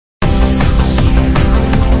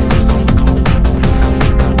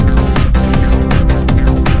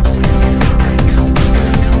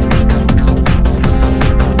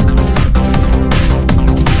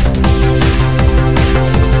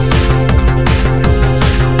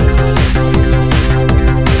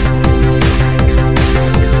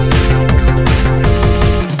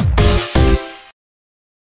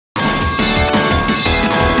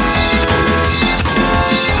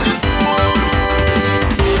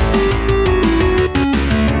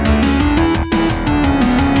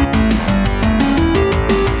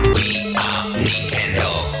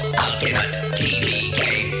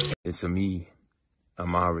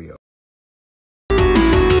Mario.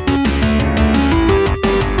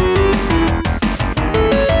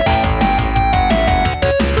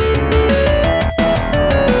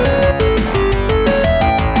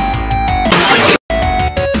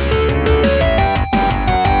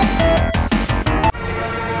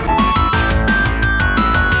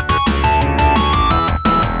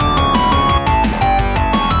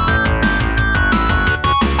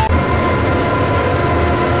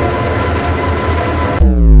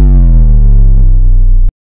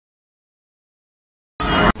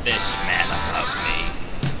 This man above me.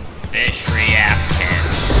 Fish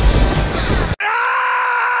reactants.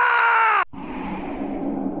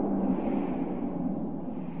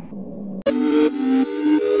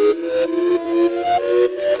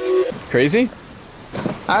 Crazy?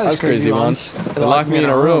 I was crazy once. They locked me in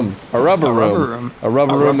a room. A rubber room. A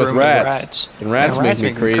rubber room with rats. And rats make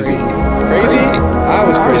me crazy. Crazy? I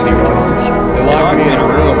was crazy once. They locked me in a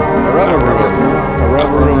room. A rubber room. A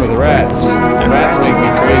rubber room with rats. And rats make me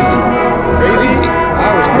crazy. Crazy?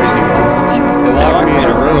 I was crazy once. They locked me in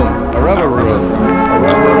a room. A rubber room. A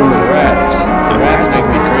rubber room with rats. And rats make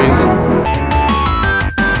me crazy.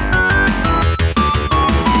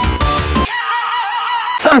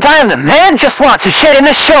 Sometimes a man just wants to shit in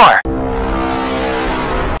the shore.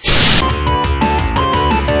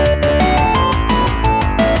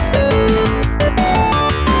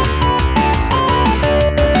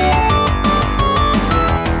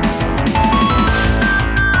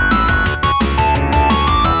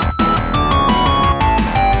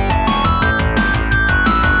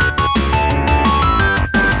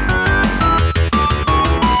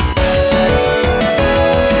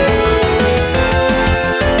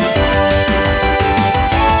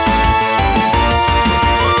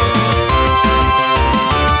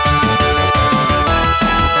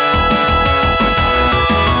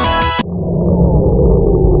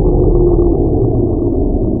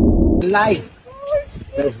 Life.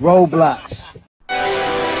 There's Roblox.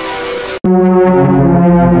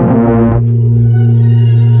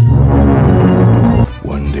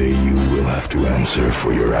 One day you will have to answer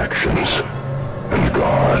for your actions, and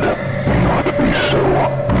God may not be so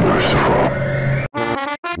merciful.